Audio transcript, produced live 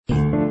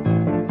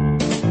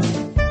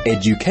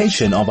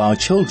Education of our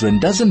children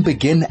doesn't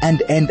begin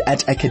and end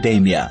at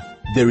academia.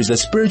 There is a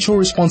spiritual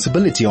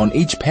responsibility on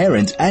each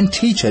parent and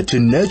teacher to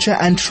nurture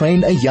and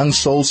train a young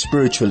soul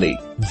spiritually.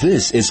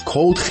 This is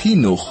called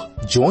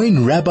Chinuch.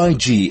 Join Rabbi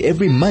G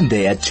every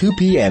Monday at 2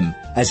 p.m.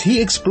 as he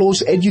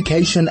explores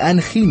education and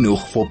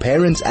Chinuch for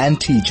parents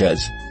and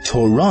teachers.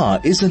 Torah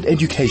isn't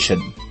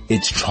education,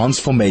 it's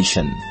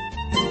transformation.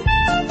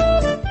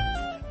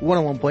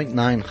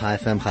 101.9 Chai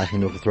FM, Chai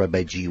Chinuch with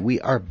Rabbi G.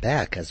 We are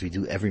back as we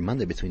do every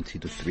Monday between 2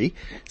 to 3.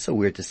 So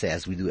weird to say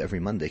as we do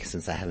every Monday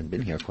since I haven't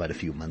been here quite a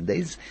few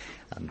Mondays.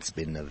 It's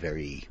been a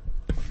very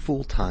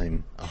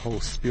full-time, a whole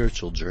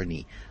spiritual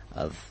journey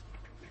of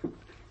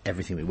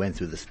everything we went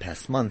through this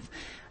past month.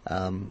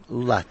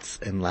 Lots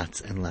and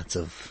lots and lots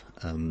of,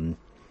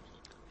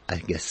 I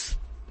guess,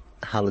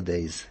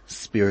 holidays,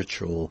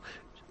 spiritual,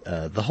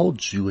 the whole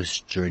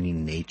Jewish journey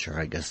nature,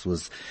 I guess,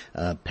 was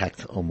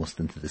packed almost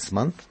into this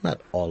month.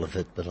 Not all of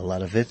it, but a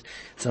lot of it.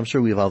 So I'm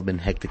sure we've all been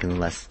hectic in the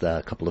last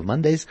couple of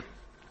Mondays.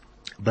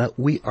 But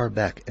we are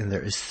back, and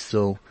there is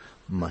so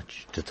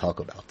much to talk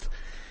about.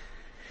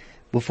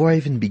 Before I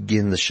even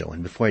begin the show,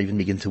 and before I even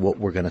begin to what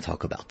we're going to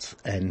talk about,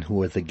 and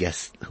who is the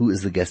guest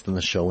on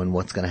the show, and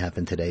what's going to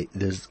happen today,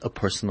 there's a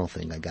personal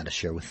thing I got to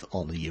share with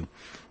all of you.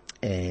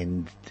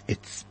 And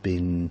it's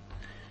been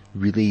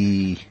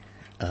really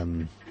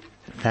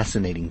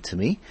fascinating to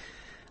me,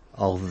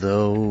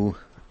 although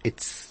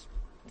it's,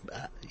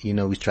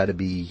 we try to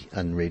be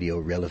on radio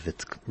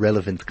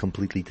relevant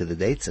completely to the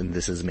dates, and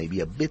this is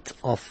maybe a bit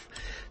off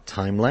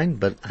timeline,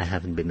 but I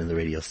haven't been in the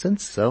radio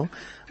since, so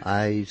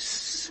I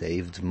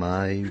saved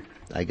my,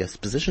 I guess,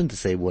 position to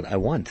say what I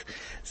want.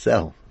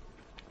 So,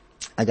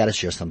 I gotta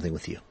share something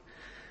with you.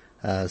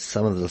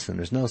 Some of the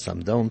listeners know,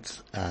 some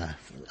don't. A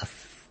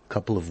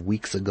couple of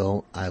weeks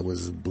ago, I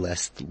was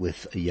blessed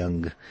with a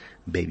young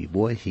baby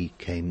boy. He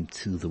came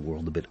to the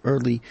world a bit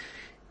early.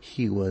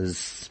 He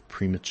was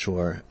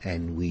premature,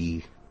 and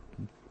we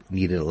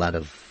needed a lot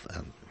of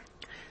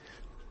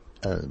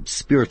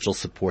spiritual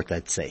support,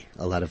 I'd say.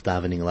 A lot of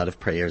davening, a lot of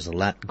prayers, a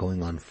lot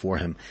going on for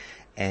him.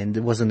 And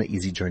it wasn't an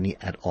easy journey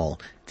at all,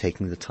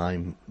 taking the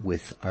time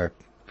with our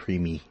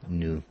preemie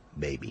new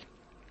baby.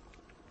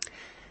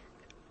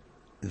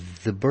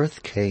 The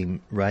birth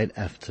came right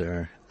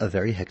after a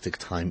very hectic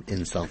time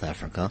in South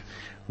Africa,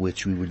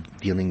 which we were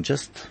dealing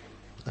just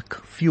a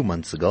few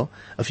weeks ago,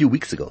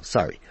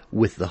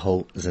 with the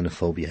whole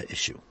xenophobia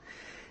issue.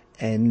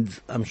 And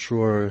I'm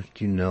sure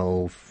you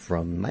know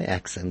from my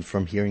accent,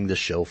 from hearing the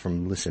show,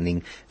 from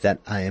listening, that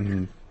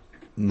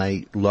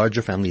my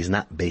larger family is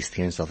not based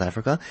here in South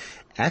Africa.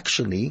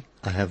 Actually,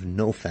 I have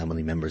no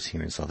family members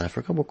here in South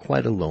Africa. We're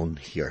quite alone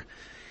here.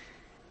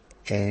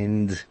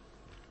 And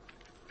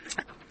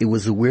it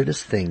was the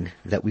weirdest thing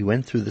that we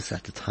went through this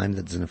at the time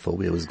that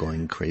xenophobia was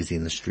going crazy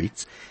in the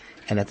streets.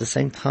 And at the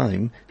same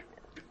time,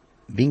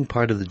 being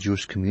part of the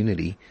Jewish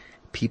community,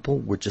 people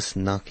were just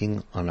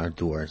knocking on our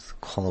doors,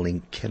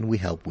 calling, can we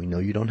help? We know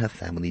you don't have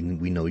family.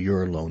 We know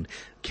you're alone.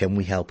 Can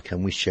we help?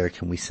 Can we share?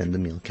 Can we send a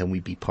meal? Can we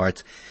be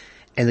part?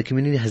 And the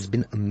community has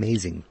been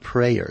amazing.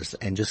 Prayers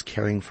and just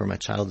caring for my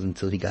child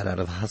until he got out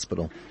of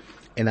hospital.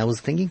 And I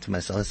was thinking to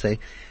myself, I say,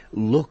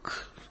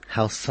 look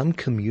how some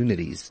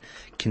communities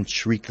can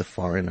treat the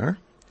foreigner,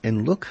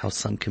 and look how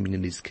some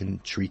communities can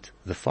treat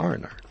the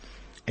foreigner.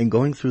 And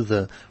going through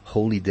the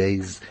holy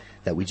days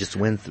that we just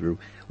went through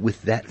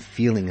with that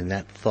feeling and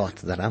that thought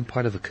that I'm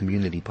part of a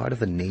community, part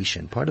of a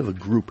nation, part of a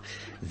group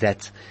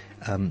that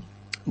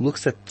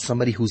looks at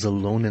somebody who's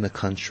alone in a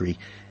country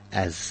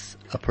as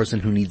a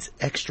person who needs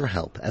extra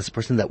help, as a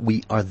person that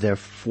we are there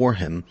for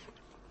him,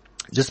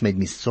 just made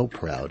me so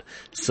proud,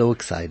 so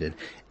excited.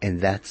 And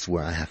that's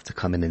where I have to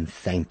come in and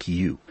thank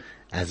you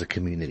as a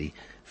community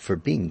for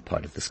being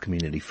part of this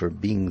community, for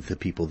being the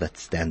people that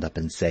stand up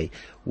and say,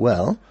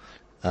 well,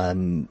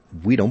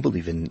 we don't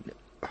believe in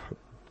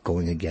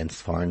going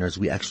against foreigners.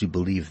 We actually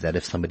believe that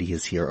if somebody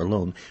is here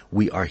alone,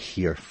 we are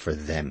here for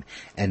them.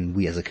 And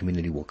we as a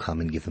community will come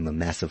and give them a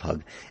massive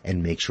hug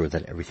and make sure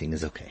that everything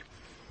is okay.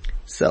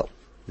 So,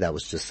 that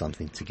was just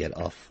something to get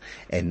off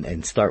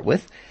and start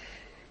with.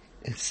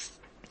 It's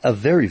a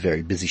very,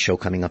 very busy show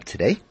coming up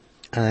today.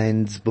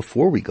 And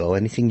before we go,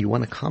 anything you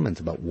want to comment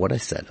about what I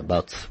said,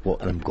 about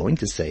what I'm going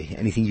to say,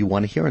 anything you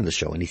want to hear on the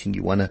show, anything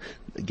you want to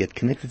get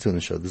connected to on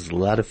the show. There's a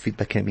lot of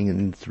feedback coming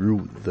in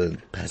through the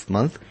past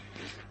month.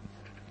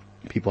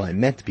 People I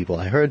met, people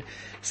I heard.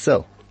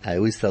 So, I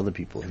always tell the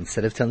people,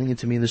 instead of telling it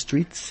to me in the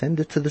street, send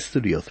it to the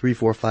studio.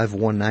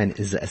 34519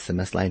 is the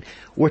SMS line,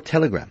 or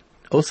Telegram,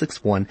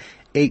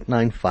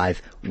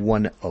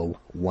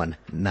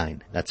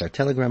 061-895-1019. That's our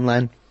Telegram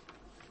line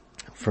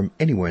from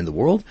anywhere in the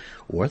world,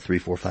 or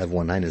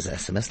 34519 is the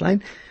SMS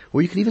line,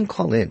 or you can even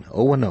call in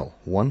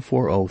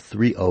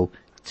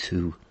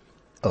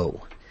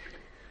 010-140-3020.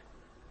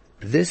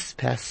 This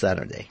past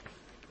Saturday,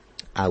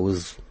 I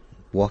was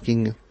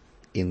walking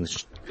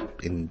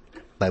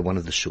by one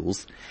of the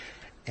shuls,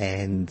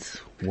 and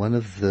one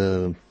of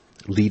the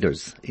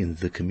leaders in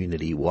the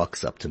community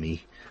walks up to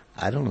me.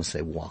 I don't want to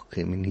say walk.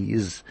 I mean, he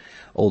is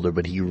older,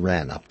 but he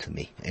ran up to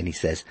me and he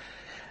says,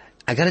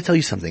 I gotta tell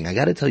you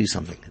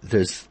something.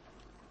 There's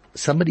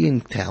somebody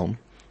in town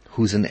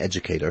who's an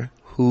educator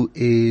who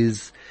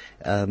is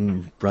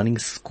running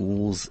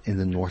schools in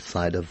the north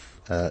side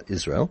of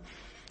Israel.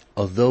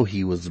 Although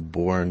he was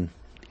born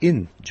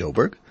in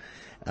Joburg,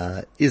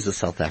 is a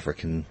South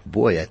African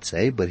boy, I'd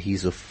say, but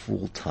he's a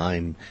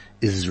full-time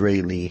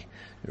Israeli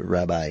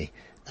rabbi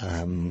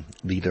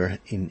leader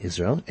in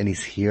Israel, and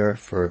he's here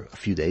for a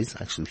few days.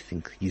 I actually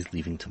think he's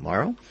leaving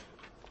tomorrow.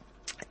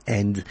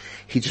 And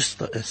he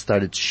just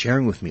started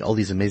sharing with me all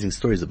these amazing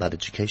stories about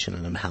education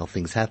and how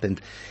things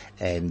happened.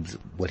 And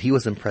what he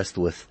was impressed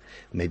with,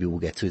 maybe we'll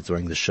get to it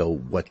during the show,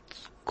 what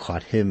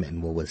caught him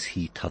and what was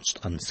he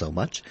touched on so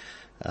much.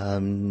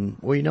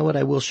 Or you know what,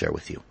 I will share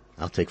with you.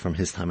 I'll take from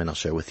his time and I'll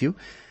share with you.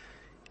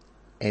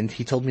 And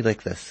he told me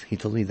like this. He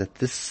told me that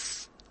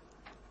this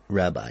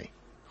rabbi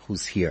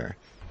who's here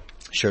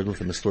shared with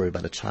him a story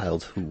about a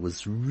child who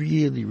was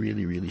really,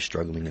 really, really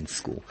struggling in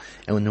school.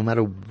 And no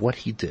matter what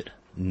he did,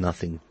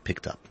 nothing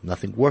picked up.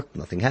 Nothing worked.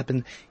 Nothing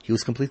happened. He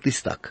was completely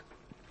stuck.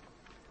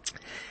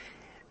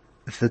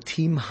 The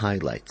team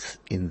highlights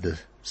in the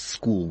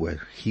school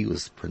where he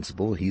was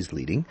principal, he's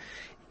leading,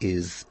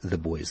 is the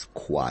boys'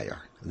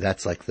 choir.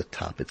 That's like the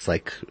top. It's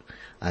like,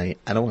 I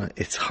don't want,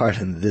 it's hard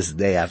on this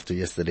day after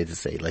yesterday to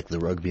say like the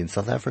rugby in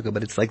South Africa,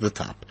 but it's like the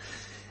top.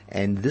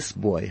 And this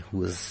boy who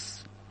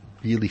was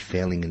really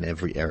failing in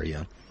every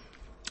area,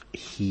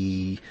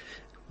 he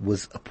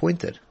was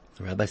appointed.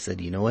 The rabbi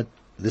said, you know what?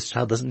 This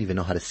child doesn't even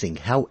know how to sing.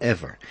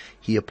 However,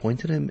 he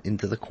appointed him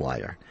into the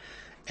choir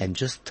and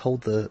just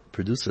told the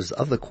producers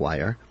of the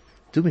choir,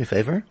 do me a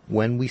favor,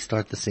 when we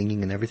start the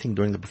singing and everything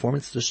during the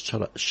performance, just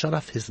shut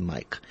off his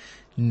mic.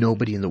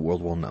 Nobody in the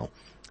world will know.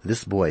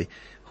 This boy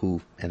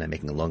who, and I'm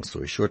making a long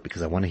story short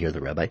because I want to hear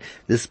the rabbi,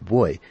 this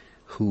boy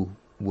who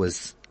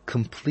was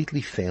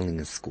completely failing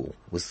in school,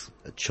 was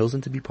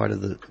chosen to be part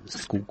of the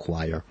school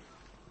choir,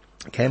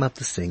 came up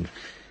to sing.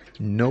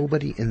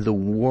 Nobody in the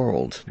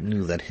world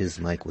knew that his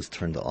mic was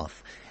turned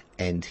off,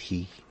 and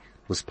he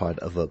was part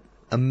of an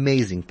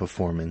amazing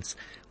performance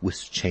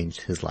which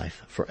changed his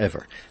life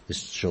forever.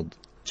 This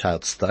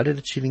child started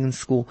achieving in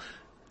school,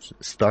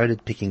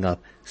 started picking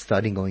up,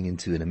 started going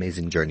into an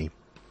amazing journey,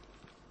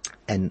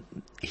 and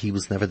he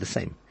was never the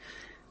same.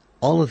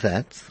 All of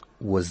that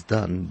was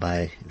done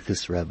by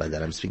this rabbi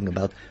that I'm speaking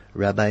about,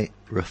 Rabbi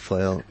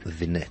Refael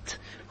Winnet,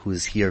 who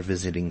is here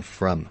visiting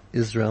from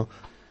Israel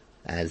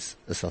as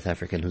a South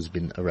African who's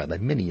been a rabbi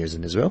many years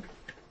in Israel.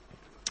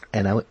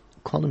 And I would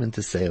call him in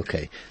to say,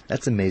 okay,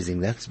 that's amazing,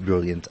 that's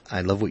brilliant,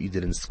 I love what you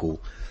did in school.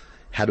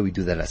 How do we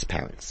do that as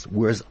parents?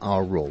 Where's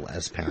our role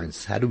as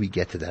parents? How do we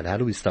get to that? How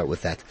do we start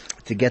with that?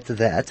 To get to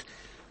that,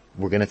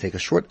 we're going to take a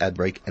short ad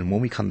break, and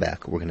when we come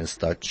back, we're going to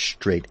start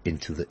straight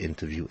into the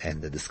interview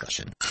and the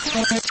discussion.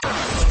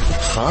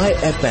 Chai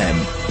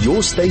FM,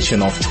 your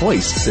station of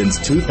choice since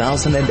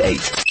 2008.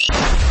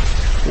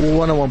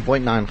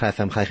 101.9 Chai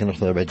FM, Chai Chinuch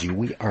L'Rebbe.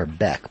 We are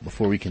back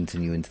before we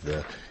continue into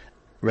the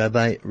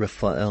Rabbi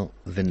Refael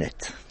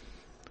Winnet.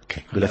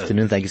 Okay, good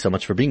afternoon. Thank you so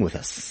much for being with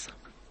us.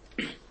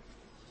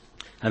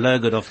 Hello,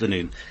 good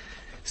afternoon.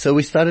 So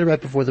we started right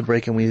before the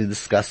break and we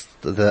discussed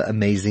the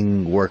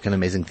amazing work and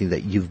amazing thing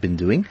that you've been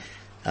doing.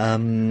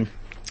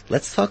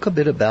 Let's talk a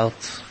bit about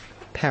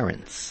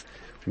parents.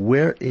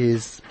 Where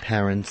is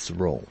parents'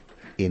 role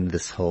in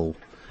this whole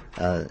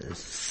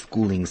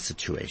schooling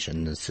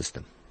situation and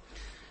system?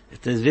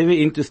 It is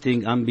very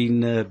interesting. I've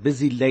been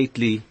busy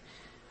lately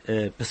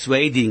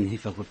persuading,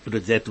 if I could put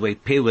it that way,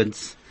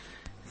 parents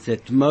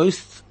that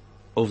most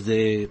of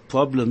the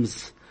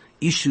problems,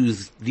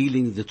 issues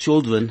dealing with the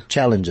children,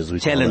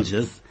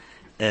 challenges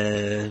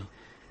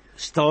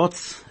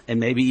starts and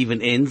maybe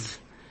even ends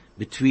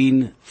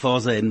between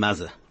father and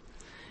mother.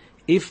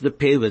 If the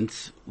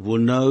parents will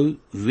know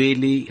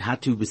really how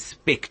to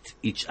respect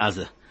each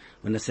other.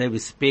 When I say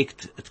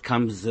respect, it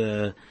comes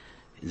the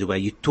way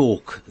you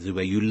talk, the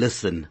way you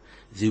listen,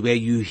 the way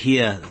you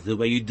hear, the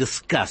way you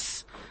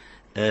discuss,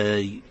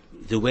 the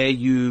way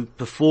you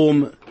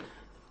perform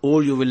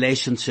all your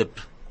relationship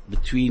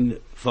between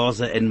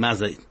father and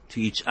mother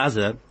to each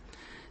other.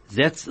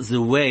 That's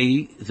the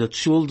way the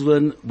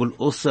children will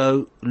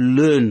also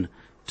learn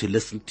to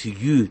listen to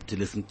you, to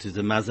listen to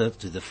the mother,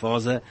 to the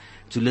father,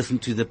 to listen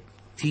to the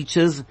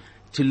teachers,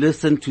 to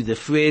listen to the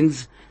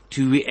friends,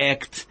 to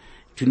react,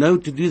 to know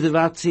to do the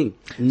right thing.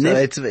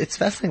 So it's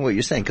fascinating what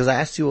you're saying, because I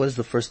asked you what is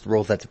the first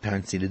role that the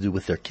parents need to do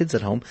with their kids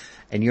at home,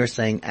 and you're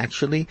saying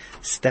actually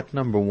step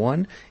number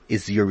one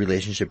is your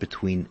relationship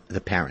between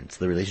the parents,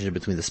 the relationship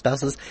between the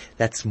spouses.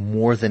 That's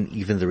more than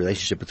even the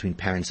relationship between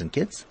parents and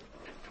kids?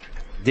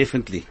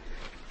 Definitely.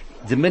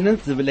 The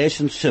minute the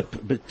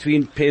relationship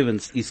between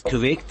parents is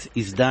correct,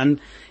 is done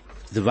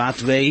the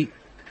right way,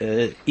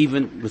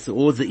 even with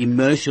all the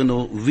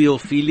emotional, real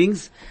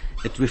feelings,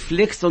 it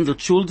reflects on the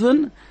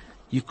children.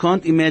 You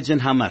can't imagine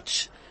how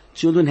much.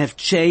 Children have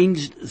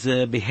changed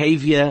the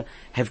behavior,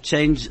 have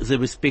changed the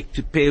respect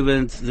to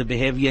parents, the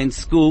behavior in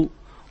school,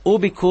 all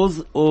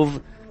because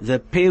of the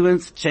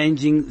parents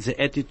changing the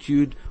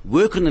attitude,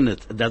 working on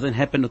it. It doesn't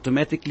happen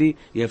automatically.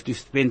 You have to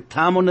spend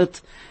time on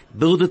it,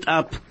 build it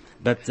up,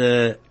 But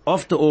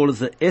after all,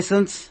 the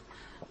essence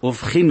of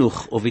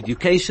chinuch, of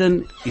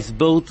education, is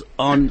built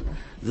on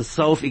the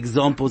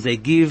self-examples they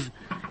give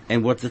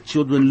and what the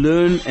children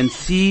learn and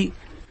see,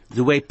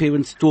 the way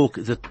parents talk,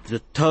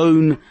 the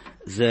tone,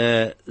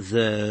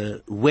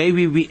 the way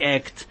we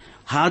react,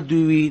 how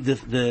do we,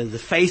 the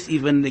face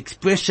even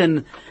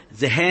expression,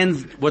 the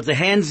hands, what the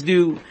hands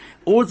do,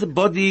 all the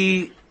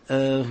body,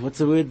 what's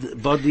the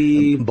word?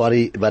 Body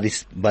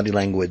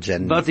language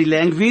and body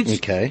language.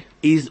 Okay.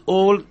 Is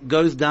all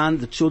goes down.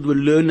 The children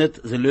learn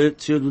it. The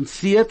children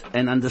see it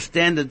and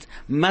understand it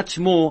much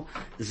more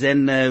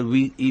than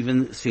we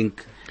even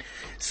think.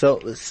 So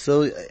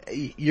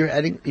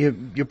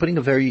you're putting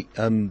a very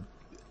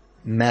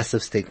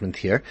massive statement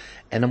here,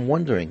 and I'm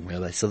wondering,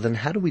 Rabbi, so then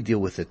how do we deal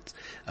with it?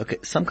 Okay,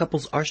 some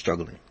couples are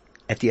struggling.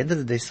 At the end of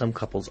the day, some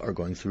couples are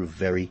going through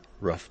very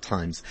rough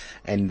times,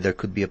 and there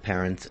could be a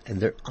parent,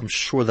 and I'm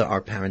sure there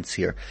are parents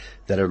here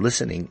that are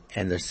listening,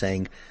 and they're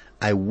saying,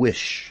 I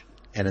wish,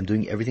 and I'm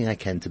doing everything I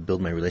can to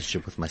build my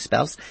relationship with my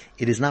spouse.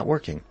 It is not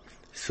working.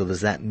 So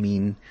does that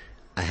mean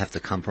I have to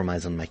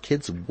compromise on my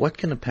kids? What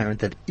can a parent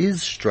that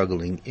is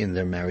struggling in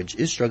their marriage,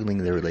 is struggling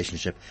in their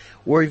relationship,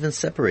 or even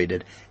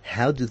separated,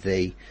 how do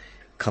they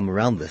come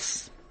around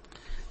this?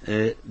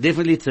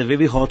 Definitely it's a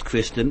very hard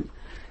question,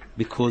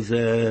 because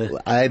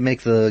I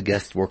make the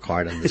guests work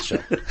hard on this show.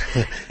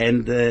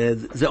 And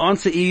the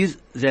answer is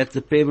that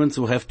the parents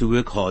will have to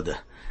work harder,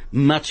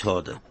 much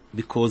harder,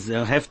 because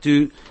they'll have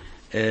to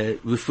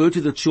refer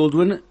to the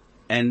children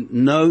and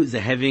know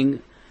they're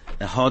having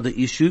a harder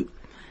issue.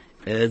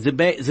 I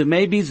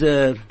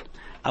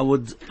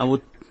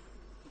would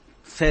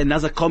say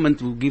another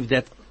comment will give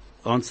that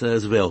answer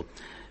as well.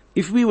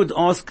 If we would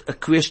ask a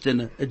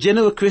question, a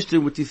general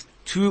question which is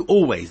true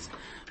always,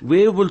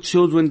 where will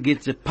children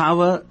get the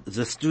power,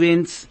 the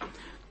strength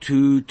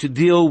to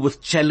deal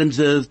with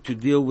challenges, to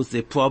deal with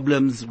their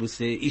problems, with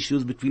their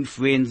issues between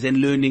friends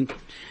and learning?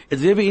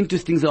 It's very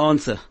interesting, the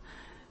answer.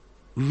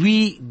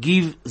 We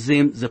give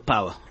them the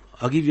power.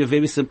 I'll give you a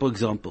very simple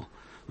example.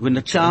 When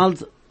a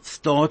child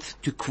starts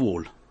to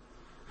crawl,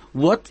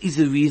 what is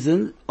the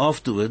reason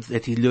afterwards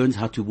that he learns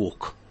how to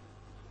walk?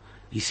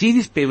 You see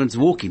these parents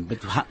walking,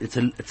 but it's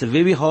a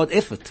very hard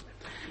effort.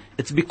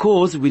 It's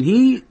because when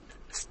he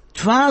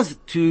tries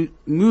to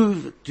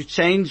move, to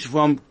change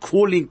from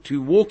crawling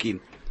to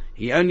walking,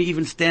 he only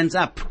even stands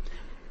up.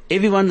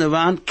 Everyone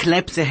around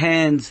claps their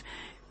hands,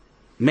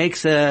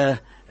 makes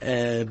a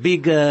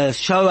big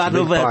show out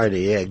of it.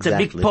 Party, yeah,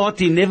 exactly. It's a big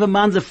party. Never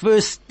mind the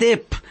first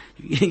step.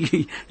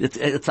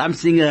 It's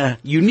something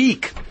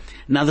unique.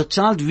 Now the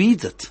child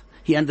reads it.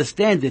 He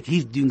understands that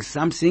he's doing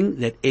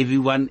something that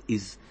everyone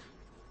is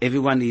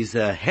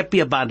happy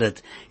about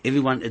it.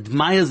 Everyone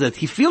admires it.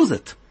 He feels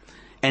it.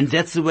 And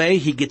that's the way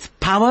he gets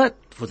power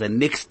for the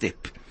next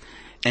step.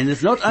 And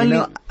it's not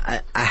only...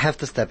 I have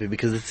to step in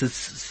because this is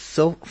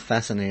so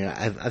fascinating.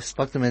 I've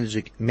spoken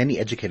to many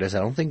educators. I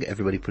don't think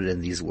everybody put it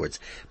in these words.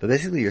 But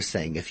basically you're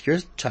saying if your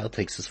child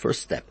takes his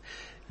first step,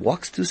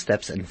 walks 2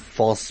 steps and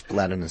falls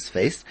flat on his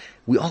face,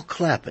 we all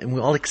clap and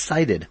we're all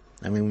excited.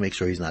 I mean, we make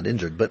sure he's not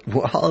injured, but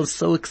we're all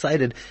so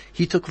excited.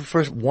 He took the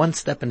first 1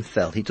 step and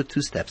fell. He took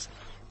 2 steps.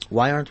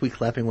 Why aren't we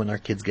clapping when our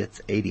kids get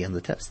 80 on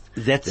the test?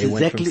 They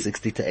went from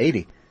 60 to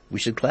 80. We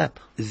should clap.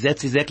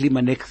 That's exactly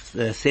my next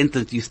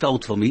sentence you stole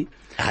for me.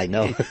 I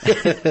know.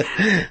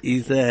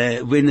 Is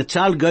when a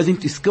child goes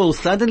into school,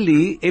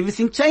 suddenly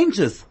everything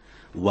changes.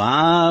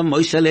 Wow,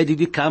 Moshe, did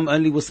you come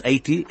only was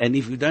 80? And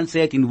if you don't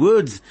say it in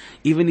words,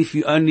 even if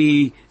you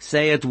only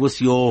say it with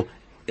your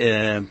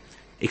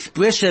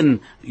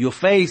expression, your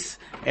face,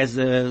 as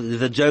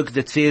the joke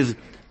that says,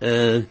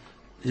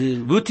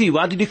 Ruti,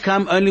 why did you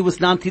come only with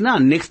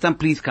 99? Next time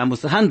please come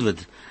with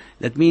 100.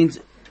 That means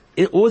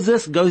all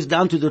this goes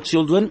down to the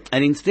children,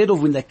 and instead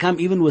of when they come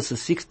even with a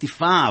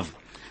 65,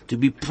 to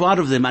be proud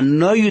of them. I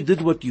know you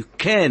did what you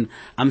can.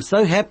 I'm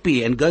so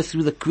happy, and go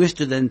through the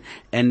question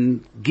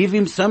and give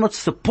him so much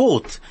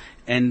support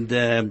and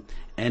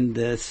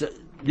so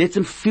let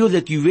them feel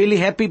that you're really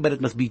happy, but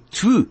it must be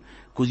true,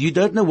 because you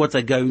don't know what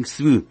they're going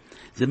through.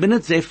 The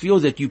minute they feel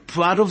that you're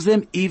proud of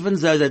them, even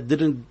though they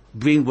didn't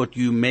bring what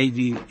you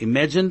maybe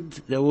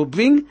imagined they will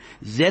bring,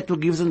 that will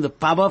give them the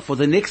power for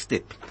the next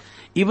step.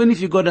 Even if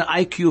you got an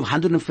IQ of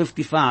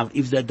 155,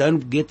 if they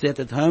don't get that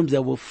at home, they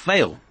will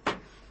fail.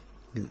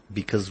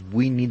 Because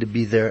we need to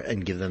be there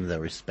and give them the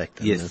respect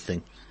and yes. the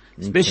thing.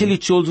 Okay. Especially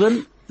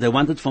children, they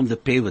want it from the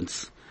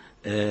parents.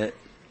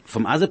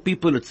 From other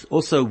people, it's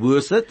also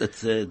worth it.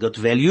 It's got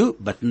value,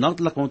 but not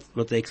like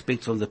what they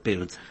expect from the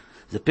parents.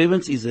 The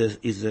parents is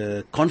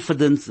a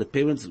confidence. The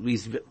parents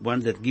is one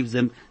that gives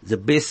them the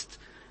best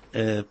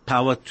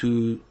power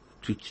to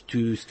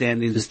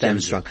stand in the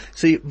stand strong.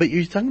 So, but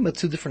you're talking about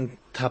 2 different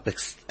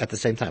topics at the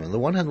same time. On the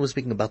one hand, we're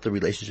speaking about the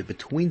relationship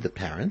between the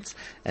parents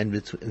and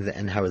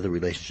how the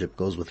relationship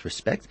goes with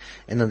respect.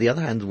 And on the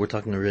other hand, we're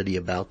talking already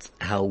about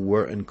how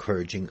we're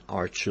encouraging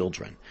our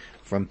children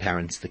from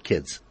parents to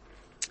kids.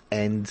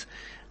 And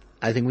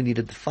I think we need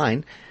to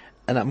define.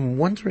 And I'm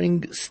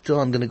wondering, still,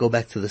 I'm going to go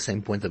back to the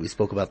same point that we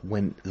spoke about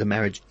when the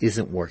marriage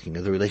isn't working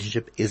or the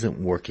relationship isn't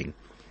working.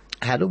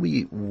 how do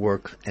we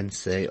work and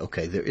say,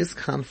 okay, there is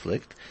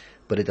conflict,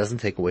 but it doesn't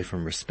take away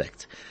from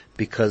respect?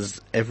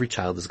 Because every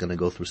child is going to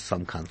go through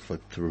some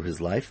conflict through his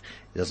life.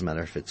 It doesn't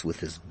matter if it's with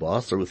his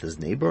boss or with his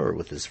neighbor or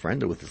with his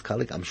friend or with his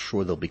colleague. I'm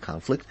sure there'll be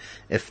conflict.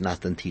 If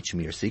not, then teach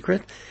me your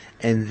secret.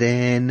 And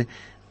then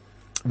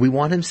we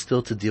want him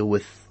still to deal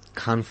with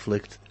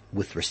conflict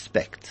with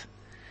respect.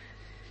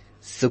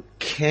 So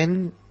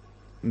can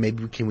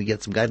we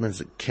get some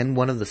guidelines? Can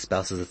one of the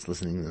spouses that's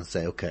listening and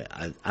say, okay,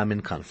 I'm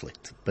in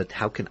conflict, but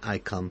how can I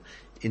come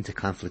into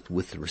conflict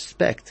with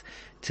respect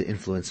to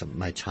influence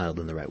my child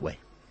in the right way?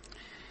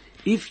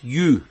 If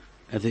you,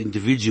 as an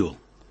individual,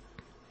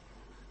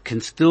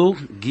 can still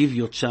give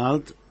your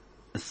child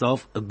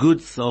a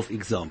good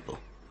self-example,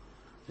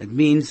 that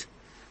means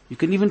you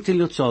can even tell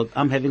your child,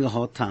 I'm having a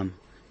hard time.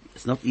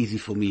 It's not easy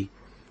for me.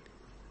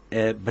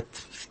 But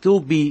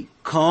still be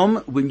calm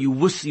when you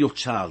with your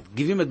child.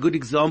 Give him a good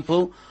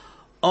example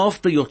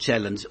after your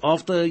challenge,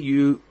 after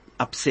you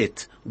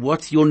upset.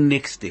 What's your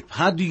next step?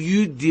 How do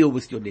you deal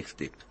with your next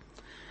step?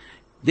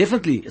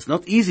 Definitely, it's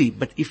not easy,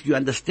 but if you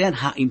understand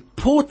how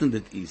important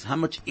it is, how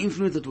much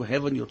influence it will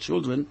have on your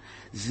children,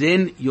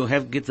 then you'll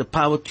get the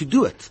power to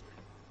do it.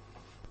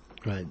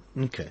 Right.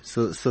 Okay.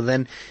 So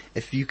then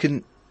if you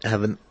can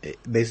have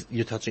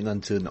you're touching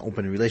onto an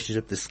open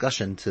relationship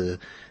discussion to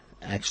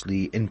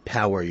actually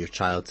empower your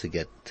child to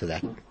get to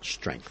that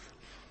strength.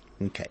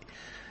 Okay.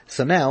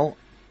 So now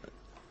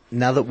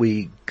that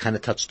we kind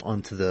of touched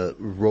onto the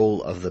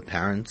role of the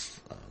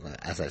parents,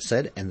 as I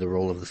said, and the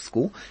role of the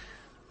school,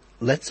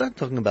 let's start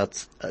talking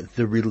about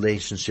the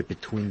relationship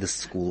between the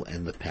school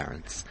and the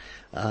parents.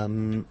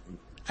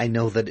 I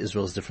know that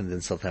Israel is different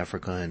than South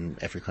Africa, and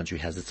every country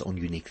has its own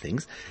unique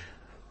things.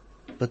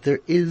 But there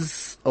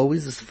is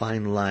always this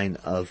fine line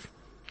of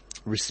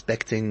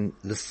respecting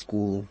the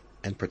school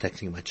and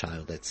protecting my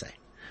child, let's say.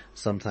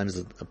 Sometimes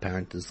a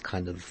parent is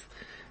kind of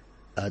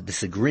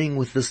disagreeing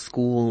with the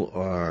school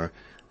or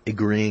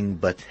agreeing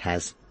but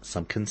has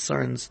some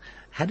concerns.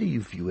 How do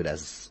you view it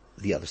as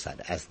the other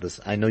side? As this,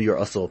 I know you're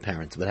also a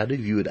parent, but how do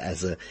you view it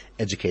as an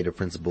educator,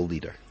 principal,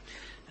 leader?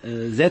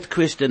 That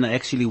question I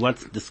actually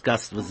once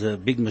discussed with a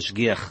big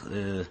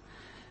mashgiach,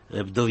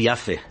 Rabbi Dov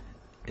Yafe,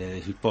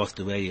 who passed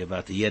away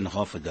about a year and a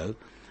half ago.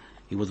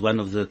 He was one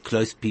of the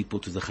close people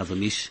to the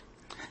Chazon Ish.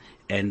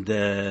 And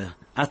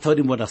I told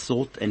him what I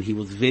thought, and he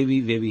was very,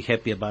 very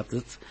happy about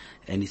it.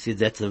 And he said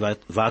that's the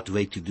right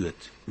way to do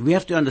it. We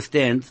have to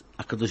understand,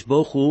 HaKadosh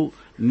Baruch Hu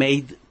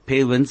made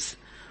parents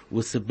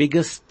with the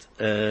biggest,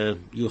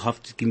 you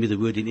have to give me the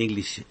word in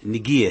English,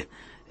 nigir.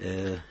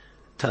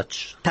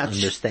 Touch.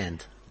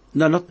 Understand.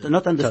 No,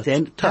 not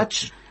understand.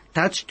 Touch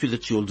to the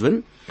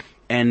children.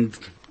 And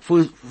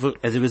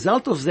as a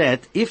result of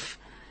that, if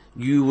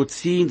you would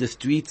see in the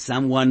street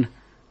someone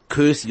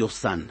curse your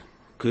son,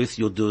 curse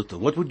your daughter,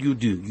 what would you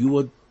do? You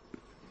would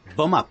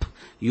bomb up.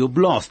 You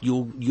blast.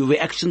 Your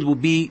reactions will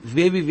be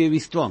very, very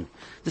strong.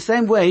 The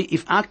same way,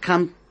 if I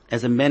come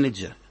as a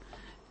manager,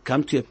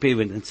 come to a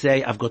parent and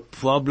say, I've got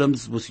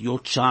problems with your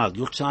child.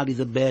 Your child is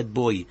a bad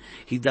boy.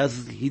 He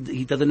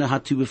doesn't know how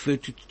to refer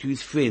to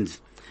his friends.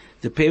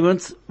 The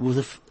parents,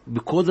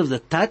 because of the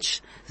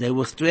touch, they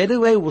will straight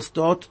away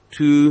start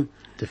to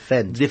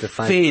defend.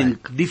 Okay.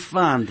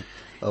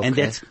 And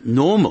that's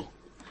normal.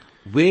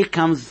 Where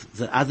comes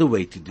the other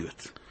way to do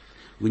it?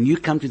 When you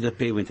come to the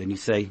parent and you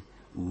say,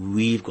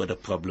 we've got a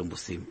problem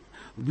with him.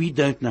 We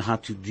don't know how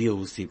to deal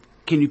with him.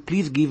 Can you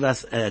please give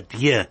us an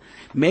idea?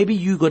 Maybe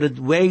you got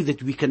a way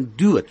that we can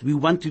do it. We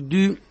want to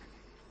do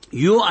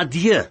your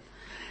idea.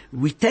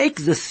 We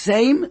take the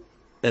same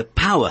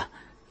power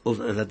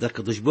that the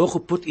Kadosh Baruch Hu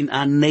put in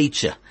our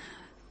nature,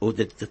 or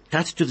the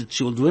touch to the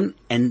children,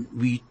 and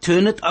we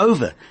turn it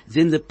over.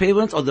 Then the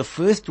parents are the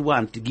first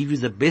one to give you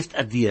the best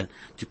idea,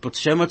 to put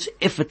so much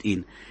effort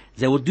in.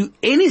 They will do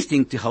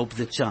anything to help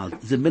the child,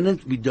 the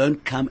minute we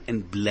don't come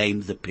and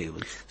blame the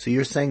parents. So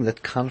you're saying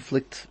that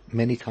conflict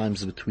many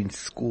times between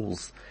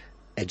schools,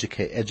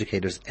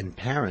 educators and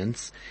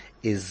parents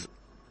is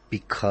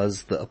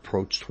because the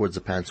approach towards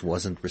the parents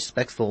wasn't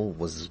respectful,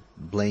 was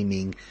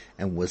blaming,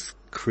 and was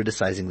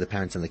criticizing the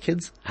parents and the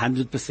kids?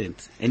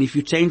 100%. And if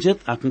you change it,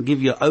 I can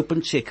give you an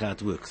open check how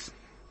it works.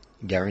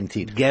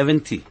 Guaranteed.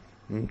 Guarantee.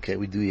 Okay,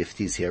 we do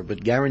EFTs here,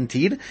 but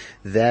guaranteed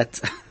that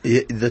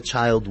the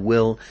child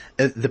will,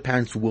 the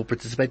parents will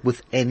participate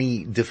with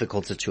any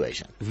difficult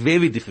situation.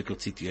 Very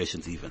difficult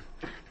situations even.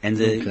 And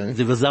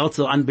the results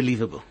are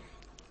unbelievable.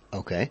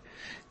 Okay.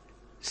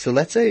 So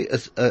let's say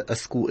a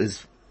school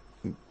is,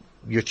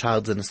 your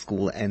child's in a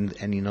school and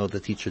you know the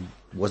teacher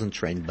wasn't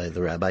trained by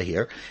the rabbi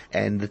here,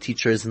 and the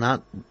teacher is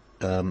not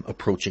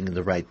approaching in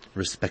the right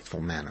respectful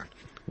manner.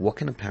 What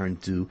can a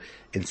parent do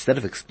instead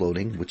of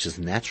exploding, which is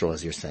natural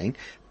as you're saying,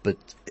 but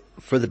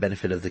for the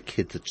benefit of the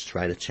kid to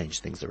try to change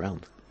things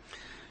around?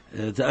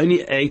 The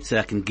only aid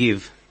I can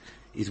give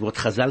is what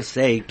Chazal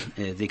say.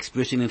 The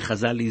expression in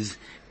Chazal is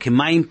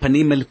 "K'mayim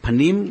panim el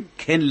panim,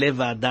 ken lev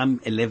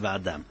ha'adam el lev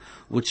ha'adam,"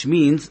 which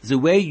means the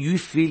way you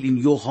feel in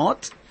your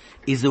heart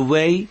is the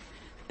way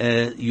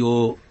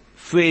your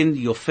friend,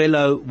 your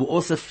fellow, will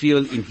also feel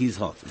in his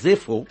heart.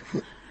 Therefore,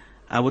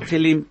 I would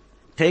tell him,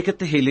 take a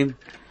Tehillim,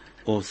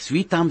 or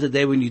 3 times a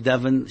day when you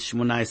daven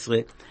Shmona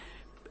Esrei,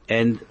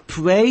 and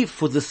pray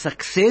for the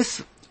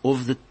success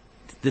of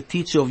the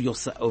teacher of your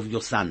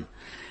son.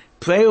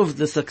 Pray of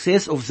the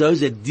success of those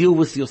that deal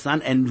with your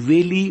son, and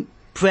really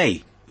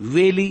pray.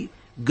 Really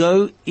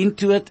go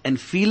into it and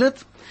feel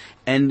it,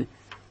 and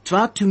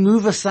try to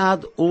move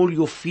aside all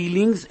your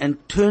feelings and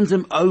turn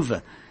them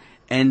over,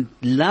 and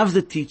love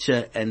the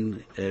teacher,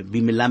 and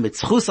be melamed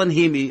zchus on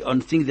him,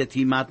 on things that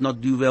he might not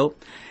do well.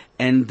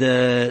 And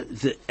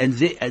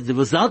the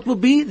result will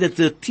be that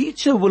the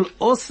teacher will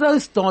also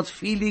start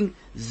feeling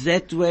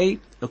that way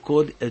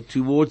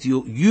towards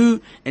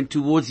you and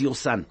towards your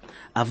son.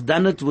 I've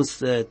done it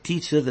with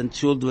teachers and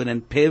children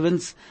and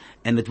parents,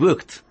 and it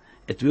worked.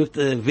 It worked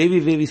very,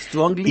 very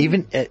strongly.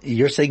 Even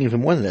you're saying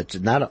even more than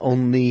that. Not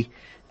only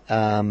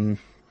that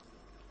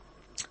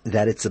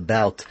it's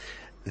about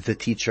the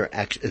teacher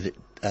actually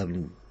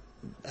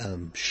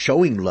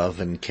showing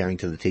love and caring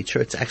to the teacher.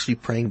 It's actually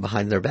praying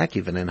behind their back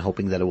even, and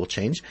hoping that it will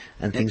change,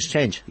 and things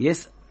change.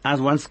 Yes, I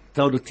once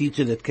told a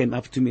teacher that came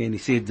up to me and he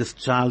said, this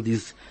child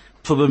is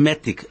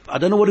problematic. I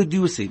don't know what to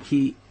do with him.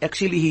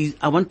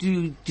 I want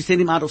you to send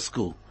him out of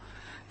school.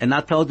 And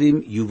I told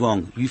him, you're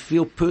wrong. You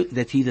feel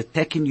that he's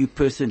attacking you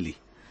personally.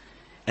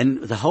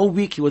 And the whole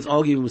week he was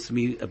arguing with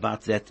me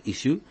about that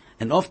issue.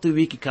 And after a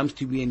week he comes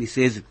to me and he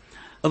says,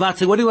 so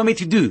what do you want me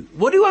to do?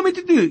 What do you want me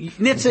to do?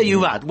 Let's say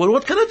you're right. Well,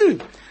 what can I do?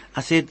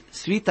 I said,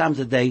 3 times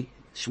a day,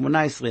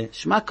 Shmona Esrei,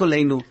 Shema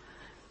Koleinu,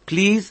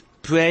 please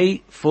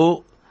pray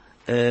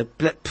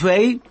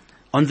pray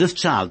on this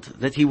child,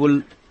 that he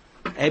will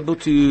able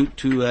to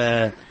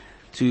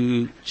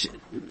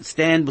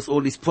stand with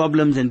all his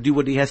problems and do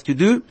what he has to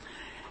do.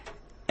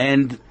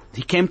 And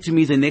he came to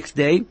me the next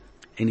day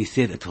and he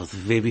said, it was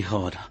very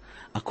hard.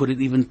 I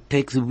couldn't even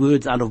take the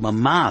words out of my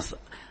mouth.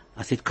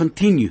 I said,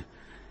 continue.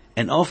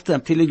 And after,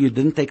 I'm telling you, it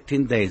didn't take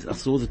 10 days. I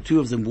saw the 2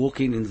 of them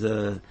walking in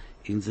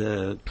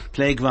the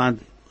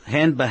playground,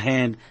 hand by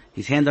hand,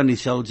 his hand on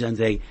his shoulder, and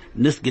they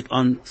just get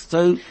on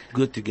so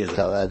good together.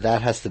 So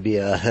that has to be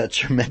a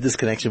tremendous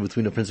connection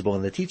between the principal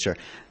and the teacher,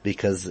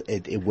 because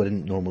it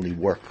wouldn't normally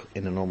work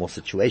in a normal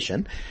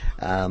situation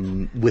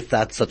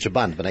without such a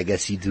bond. But I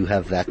guess you do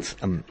have that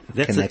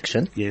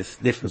connection. Yes,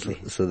 definitely.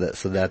 So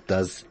that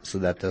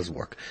does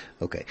work.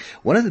 Okay.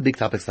 One of the big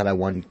topics that I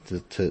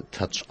wanted to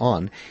touch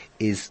on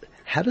is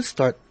how to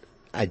start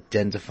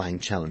identifying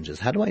challenges.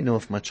 How do I know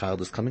if my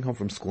child is coming home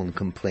from school and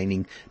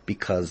complaining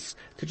because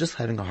they're just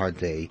having a hard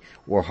day,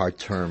 or a hard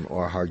term,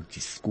 or a hard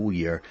school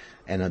year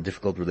and a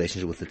difficult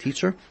relationship with the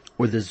teacher,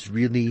 or there's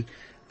really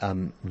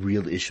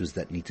real issues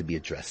that need to be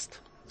addressed,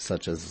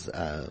 such as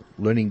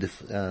learning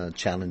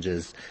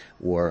challenges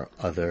or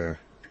other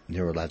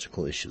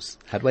neurological issues?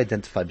 How do I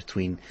identify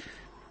between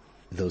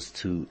those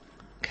 2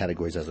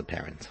 categories as a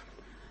parent?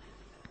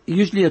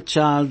 Usually a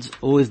child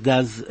always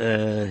does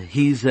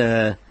his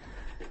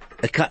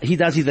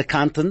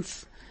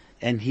accountants,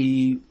 and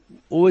he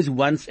always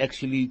wants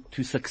actually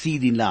to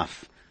succeed in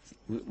life,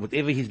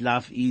 whatever his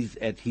life is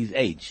at his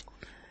age.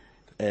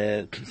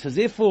 So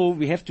therefore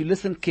we have to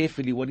listen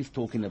carefully what he's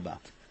talking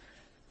about.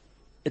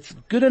 It's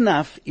good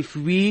enough if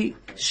we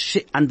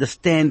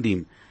understand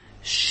him,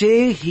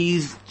 share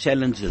his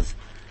challenges.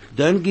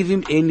 Don't give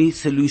him any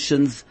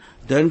solutions.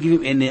 Don't give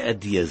him any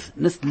ideas.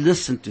 Just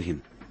listen to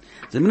him.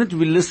 The minute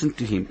we listen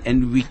to him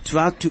and we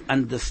try to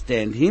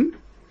understand him,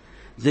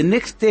 the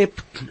next step,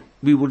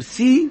 we will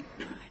see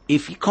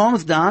if he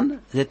calms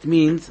down, that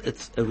means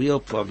it's a real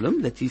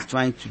problem that he's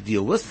trying to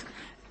deal with,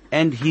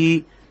 and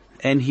he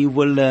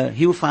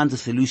will find a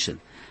solution.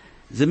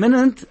 The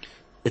minute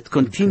it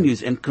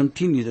continues and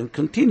continues and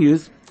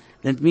continues,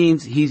 that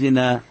means he's in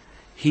a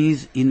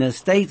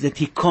state that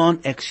he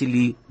can't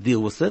actually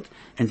deal with it,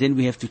 and then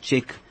we have to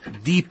check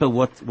deeper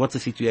what the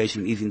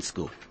situation is in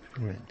school.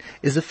 Right.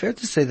 Is it fair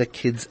to say that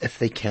kids, if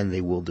they can,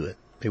 they will do it?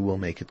 They will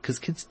make it, because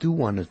kids do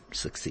want to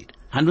succeed.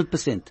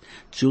 100%.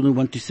 Children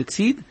want to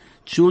succeed.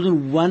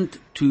 Children want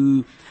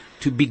to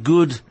be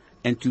good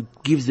and to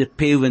give their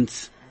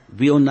parents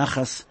real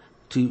nachas,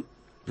 to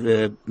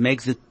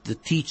make the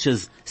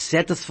teachers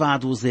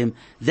satisfied with them.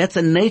 That's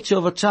the nature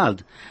of a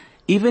child.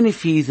 Even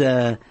if he's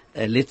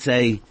let's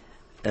say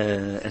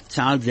a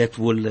child that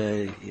will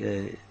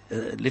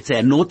let's say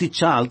a naughty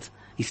child,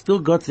 he still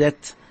got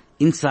that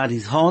inside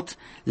his heart,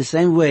 the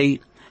same way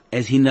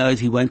as he knows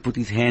he won't put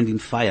his hand in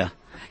fire.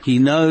 He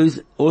knows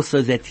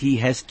also that he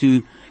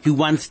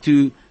wants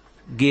to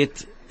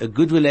get a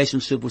good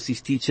relationship with his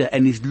teacher,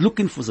 and he's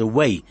looking for the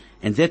way,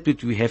 and that's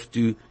what we have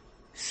to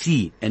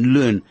see and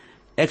learn.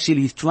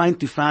 Actually, he's trying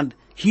to find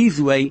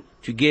his way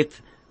to get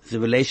the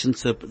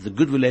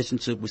good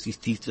relationship with his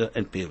teacher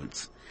and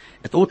parents.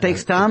 It all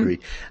takes time.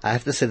 Agreed. I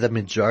have to say the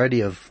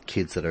majority of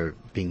kids that are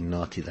being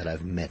naughty that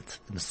I've met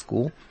in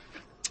school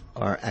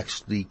are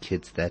actually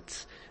kids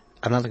that,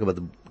 I'm not talking about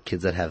the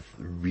kids that have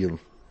real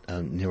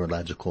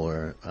neurological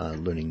or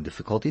learning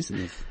difficulties.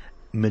 Yes.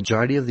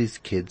 Majority of these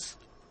kids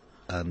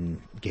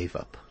gave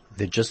up.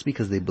 They're just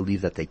because they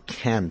believe that they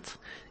can't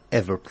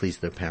ever please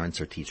their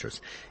parents or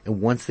teachers.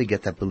 And once they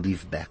get that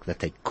belief back that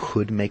they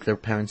could make their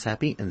parents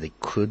happy and they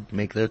could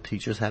make their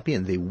teachers happy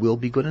and they will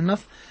be good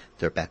enough,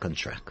 they're back on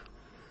track.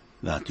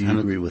 Right. Do you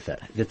agree with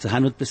that? That's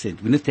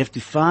 100%. We just have to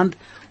find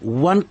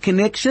one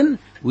connection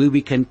where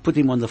we can put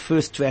him on the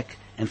first track,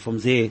 and from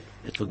there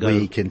it will go.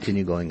 We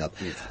continue going up.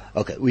 Yes.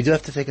 Okay, we do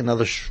have to take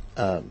another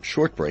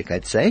short break,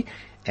 I'd say.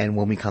 And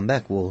when we come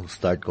back, we'll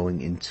start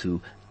going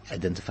into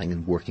identifying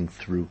and working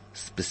through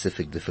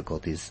specific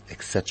difficulties,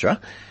 etc.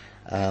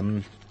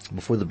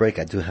 Before the break,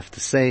 I do have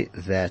to say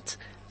that,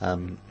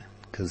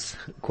 because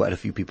quite a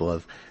few people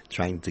have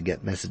trying to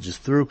get messages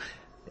through,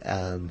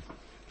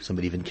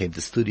 somebody even came to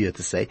the studio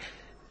to say,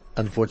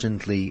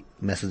 unfortunately,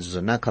 messages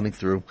are not coming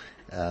through,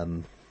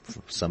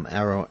 some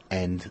error,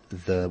 and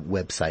the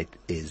website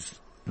is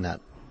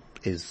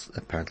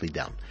apparently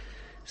down.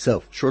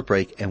 So, short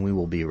break, and we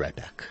will be right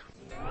back.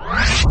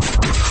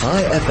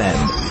 High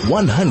FM,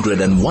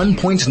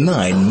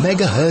 101.9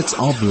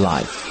 megahertz of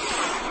life.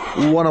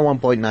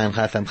 101.9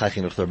 High FM, Chai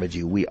Chinuch Torah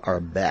Beji. We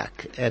are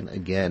back. And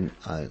again,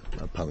 I'm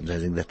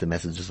apologizing that the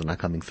messages are not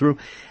coming through.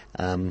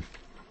 I'm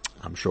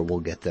sure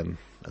we'll get them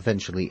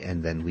eventually,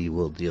 and then we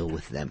will deal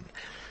with them.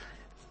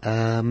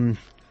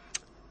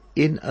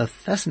 In a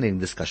fascinating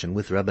discussion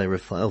with Rabbi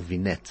Refael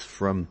Winnet,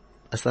 from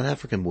a South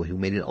African boy who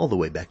made it all the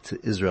way back to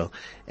Israel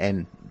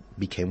and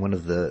became one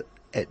of the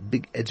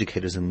big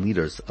educators and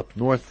leaders up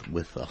north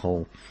with a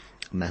whole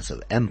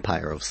massive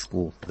empire of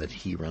school that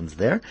he runs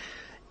there.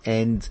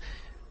 And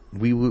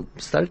we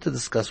started to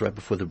discuss right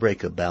before the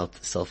break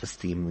about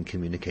self-esteem and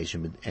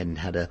communication and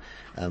how to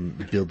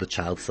build the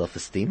child's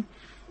self-esteem.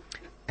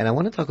 And I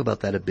want to talk about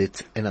that a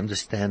bit and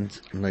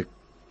understand, like,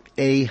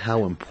 A,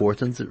 how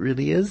important it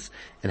really is,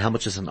 and how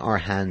much is in our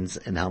hands,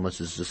 and how much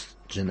is just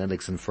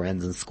genetics and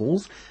friends and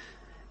schools.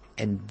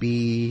 And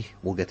B,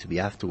 we'll get to B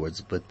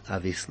afterwards, but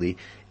obviously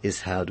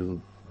is how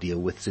to deal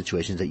with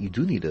situations that you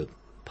do need to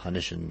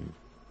punish and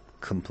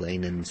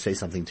complain and say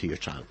something to your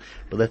child.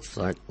 But let's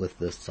start with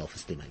the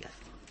self-esteem, I guess.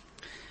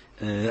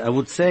 I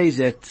would say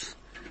that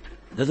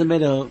it doesn't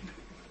matter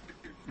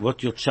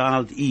what your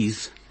child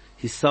is,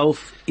 his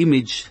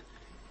self-image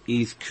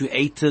is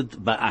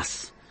created by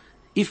us.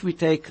 If we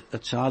take a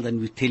child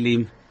and we tell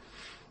him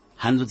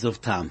hundreds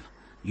of times,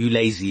 you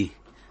lazy,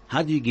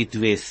 how do you get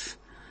dressed?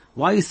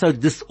 Why are you so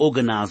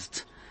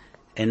disorganized?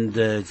 And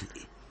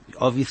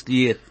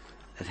obviously it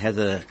has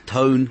a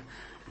tone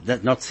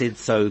that's not said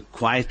so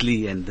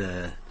quietly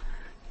and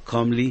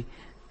calmly.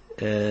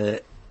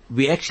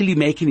 We're actually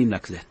making him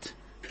like that.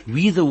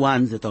 We're the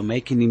ones that are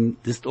making him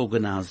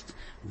disorganized.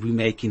 We're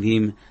making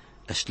him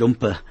a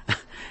schlumper.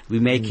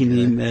 We're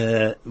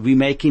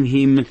making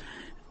him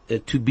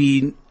to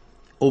be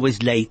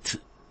always late.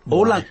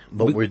 But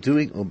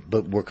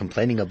we're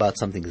complaining about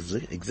something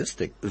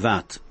existing.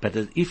 That. But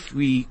if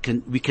we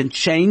can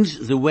change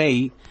the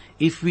way,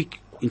 if we,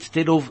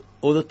 instead of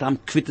all the time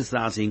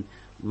criticizing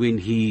when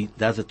he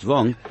does it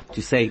wrong,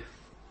 to say,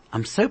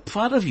 I'm so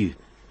proud of you.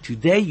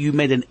 Today you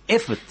made an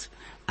effort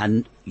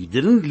and you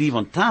didn't leave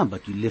on time,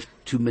 but you left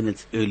 2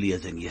 minutes earlier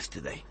than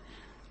yesterday.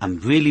 I'm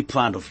really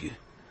proud of you.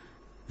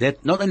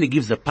 That not only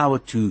gives the power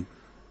to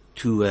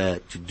do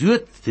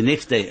it the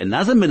next day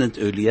another minute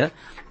earlier,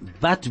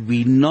 but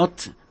we're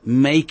not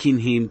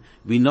building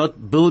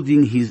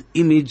his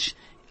image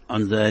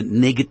on the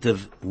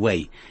negative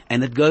way.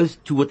 And it goes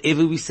to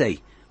whatever we say.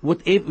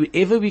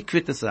 Whatever we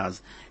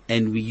criticize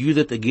and we use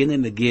it again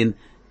and again,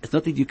 it's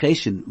not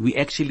education. We're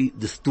actually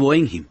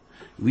destroying him.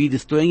 We're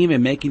destroying him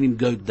and making him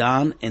go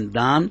down and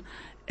down.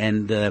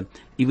 And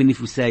even if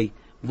we say,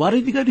 why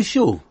did you go to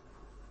shul?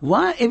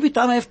 Why every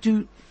time I have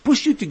to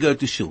push you to go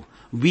to shul?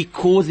 We're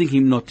causing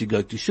him not to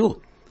go to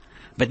shul.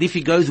 But if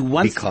he goes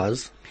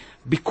once...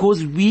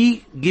 Because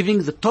we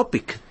giving the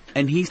topic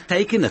and he's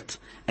taking it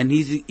and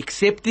he's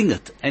accepting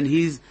it and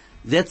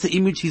that's the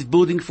image he's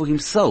building for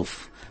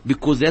himself,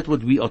 because that's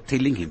what we are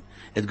telling him.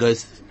 It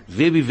goes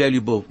very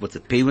valuable what the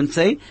parents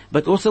say,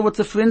 but also what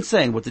the friends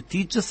say and what the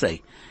teachers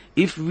say.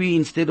 If we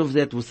instead of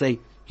that will say,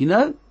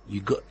 I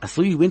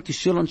saw you went to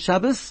shul on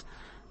Shabbos,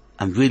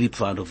 I'm really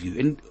proud of you.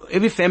 And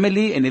every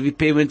family and every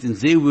parent in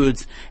their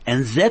words,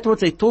 and that's what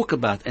they talk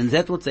about and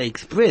that's what they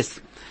express.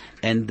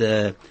 And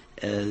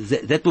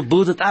that will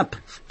build it up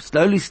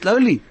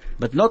slowly,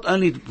 but not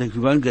only that we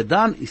won't go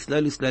down, it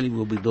slowly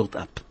will be built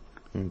up.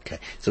 Okay,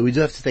 so we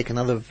do have to take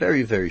another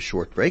very, very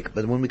short break,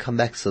 but when we come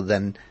back, so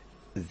then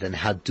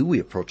how do we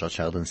approach our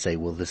child and say,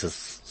 well, this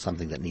is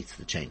something that needs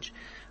to change?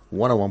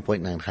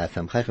 101.9 Chai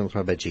FM, Chai Chinuch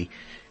Torah Beji.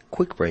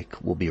 Quick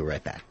break, we'll be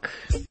right back.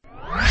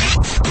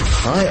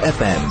 High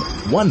FM,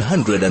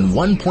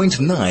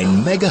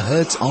 101.9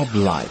 megahertz of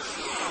life.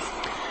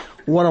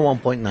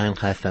 101.9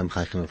 Chai FM,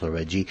 Chai Chinuch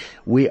Torah Beji.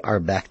 We are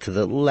back to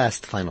the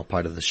last final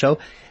part of the show.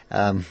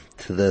 To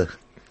the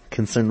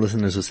concerned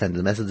listeners who sent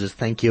the messages,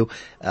 thank you.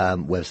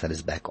 Website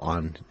is back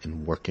on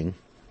and working.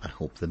 I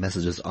hope the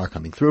messages are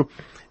coming through.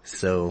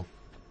 So,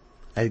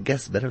 I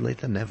guess better late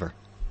than never.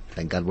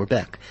 Thank God we're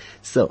back.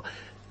 So,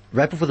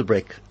 right before the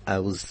break, I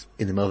was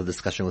in the middle of a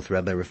discussion with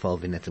Rabbi Refael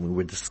Winnet, and we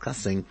were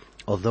discussing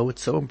although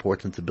it's so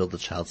important to build a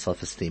child's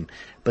self-esteem,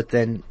 but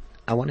then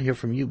I want to hear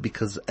from you,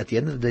 because at the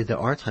end of the day, there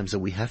are times that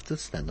we have to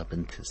stand up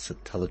and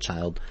tell a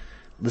child,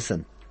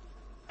 listen,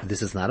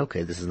 this is not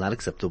okay, this is not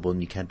acceptable,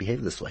 and you can't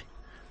behave this way.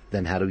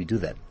 Then how do we do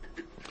that?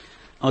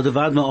 I'll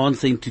divide my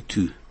answer into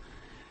two.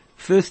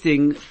 First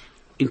thing,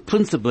 in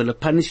principle, a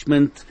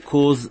punishment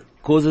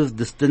causes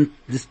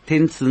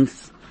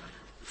distance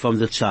from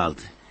the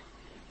child.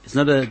 It's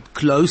not a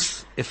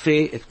close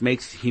affair. It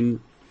makes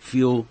him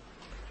feel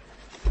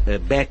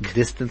back.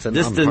 Distance and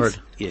unheard.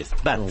 Yes,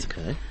 but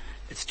okay.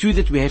 It's true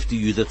that we have to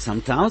use it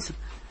sometimes.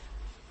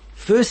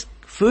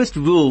 First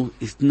rule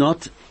is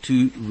not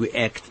to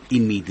react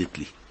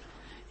immediately.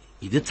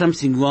 He did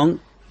something wrong.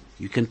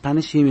 You can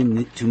punish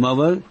him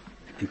tomorrow,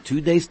 in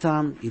 2 days'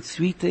 time, in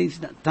 3 days'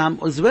 time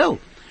as well.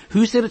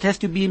 Who said it has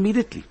to be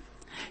immediately?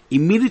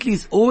 Immediately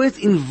is always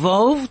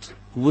involved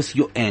with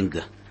your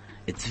anger.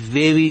 It's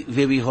very,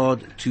 very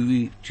hard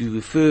to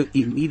refer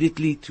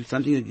immediately to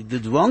something that you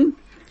did wrong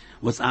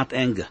without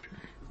anger.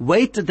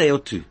 Wait a day or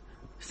two,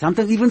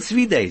 sometimes even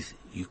 3 days.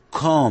 You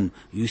calm,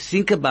 you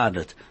think about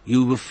it,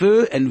 you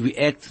refer and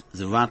react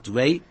the right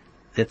way.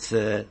 That's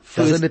first.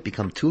 Doesn't it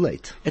become too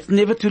late? It's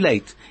never too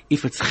late.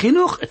 If it's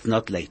chinuch, it's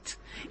not late.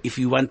 If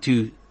you want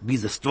to be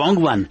the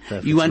strong one,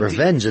 you want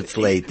revenge, it's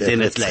late.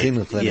 Then it's late.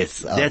 Chinuch, yes,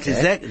 that's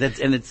okay.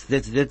 exact.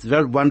 That's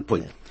very one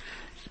point. Yeah.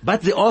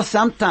 But there are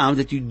some times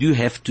that you do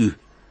have to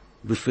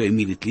refer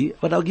immediately.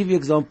 But I'll give you an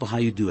example how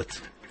you do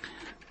it.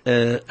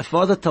 A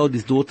father told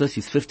his daughter,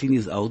 she's 15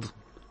 years old.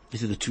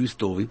 This is a true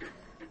story.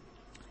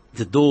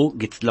 The door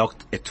gets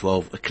locked at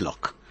 12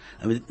 o'clock.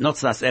 I mean, not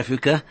South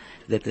Africa,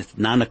 that at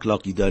 9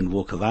 o'clock you don't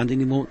walk around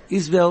anymore.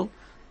 Israel,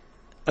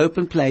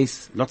 open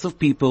place, lots of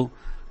people.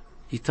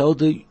 He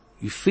told her,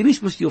 you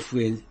finish with your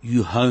friends,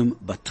 you home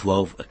by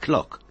 12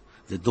 o'clock.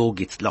 The door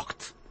gets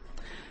locked.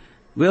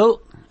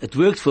 Well, it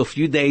worked for a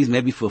few days,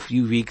 maybe for a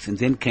few weeks, and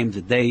then came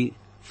the day,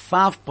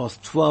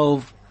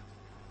 12:05,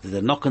 there's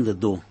a knock on the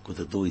door, because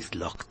the door is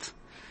locked.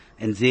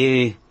 And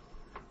there,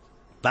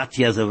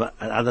 Batya's on the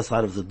other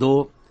side of the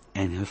door,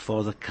 and her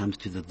father comes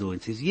to the door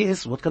and says,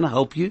 yes, what can I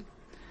help you?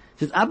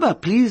 He says, Abba,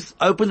 please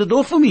open the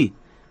door for me.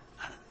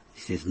 He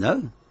says,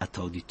 no, I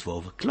told you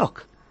 12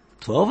 o'clock.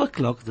 12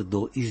 o'clock, the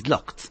door is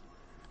locked.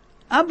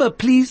 Abba,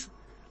 please,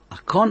 I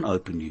can't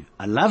open you.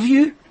 I love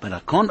you, but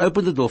I can't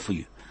open the door for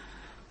you.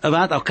 All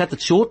right, I'll cut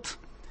it short.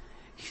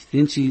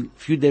 Then a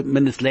few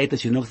minutes later,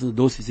 she knocks on the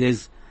door. She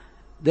says,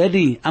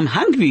 Daddy, I'm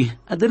hungry.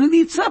 I didn't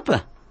eat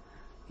supper.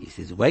 He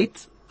says,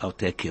 wait, I'll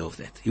take care of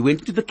that. He went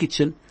into the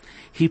kitchen.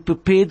 He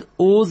prepared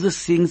all the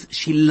things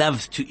she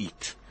loves to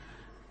eat.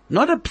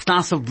 Not a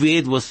slice of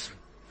bread with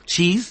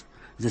cheese.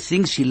 The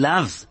things she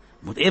loves.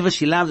 Whatever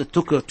she loves, it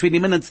took her 20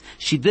 minutes.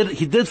 He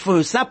did for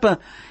her supper.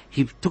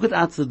 He took it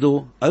out the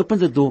door,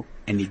 opened the door,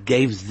 and he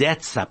gave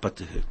that supper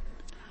to her.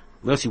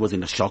 Well, she was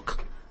in a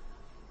shock.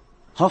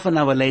 Half an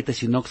hour later,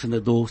 she knocks on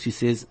the door. She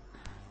says,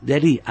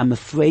 Daddy, I'm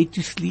afraid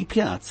to sleep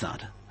here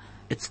outside.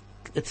 It's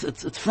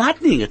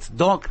frightening. It's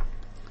dark.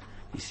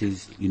 He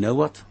says, you know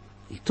what?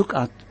 He took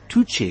out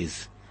 2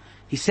 chairs.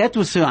 He sat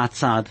with her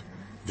outside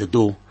the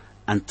door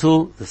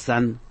until the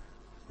sun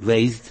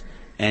raised.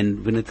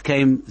 And when it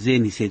came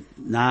then, he said,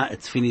 nah,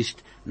 it's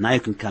finished. Now you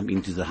can come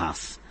into the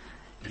house.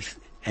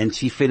 And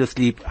she fell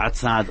asleep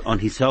outside on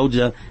his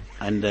shoulder.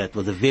 And it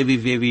was a very,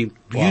 very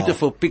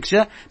beautiful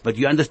picture. But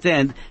you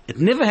understand, it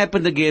never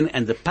happened again.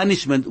 And the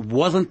punishment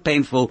wasn't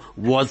painful,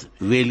 was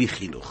really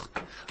chinuch.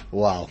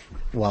 Wow.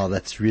 Wow,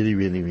 that's really,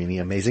 really, really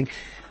amazing.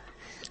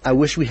 I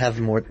wish we had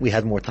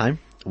more time.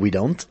 We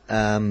don't.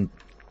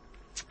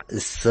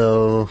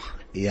 So,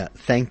 yeah,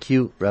 thank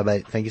you,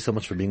 Rabbi. Thank you so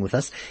much for being with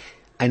us.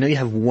 I know you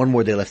have one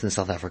more day left in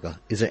South Africa.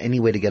 Is there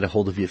any way to get a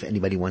hold of you if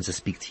anybody wants to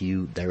speak to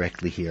you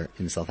directly here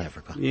in South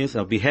Africa? Yes,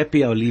 I'll be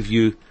happy. I'll leave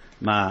you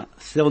my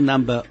cell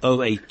number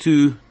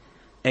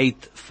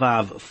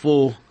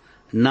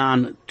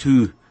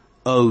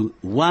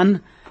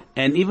 082-854-9201.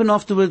 And even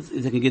afterwards,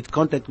 if I can get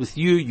contact with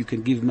you, you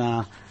can give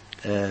my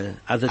other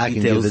details. I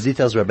can give the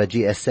details,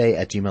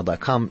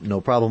 rabbigsa@gmail.com,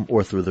 no problem,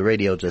 or through the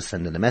radio, just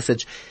send in a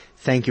message.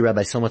 Thank you,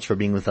 Rabbi, so much for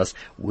being with us.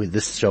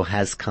 This show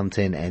has come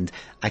to an end.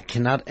 I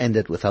cannot end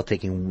it without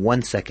taking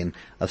 1 second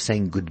of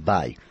saying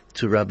goodbye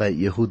to Rabbi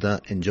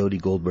Yehuda and Jody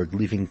Goldberg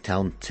leaving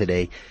town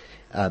today.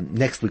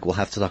 Next week we'll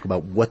have to talk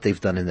about what they've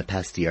done in the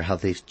past year, how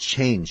they've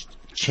changed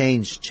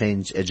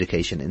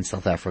education in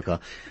South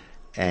Africa,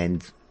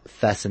 and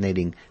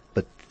fascinating,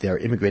 but they're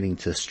immigrating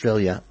to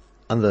Australia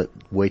on the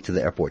way to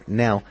the airport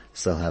now,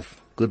 so have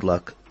good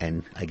luck,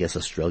 and I guess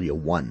Australia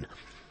won.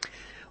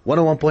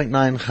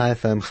 101.9 Chai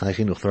FM, Chai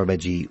Chinuch Rabbi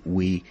G.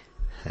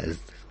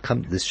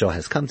 This show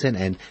has come to an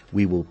end.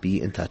 We will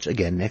be in touch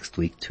again next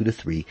week, 2 to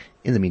 3.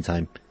 In the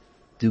meantime,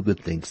 do good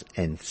things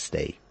and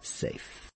stay safe.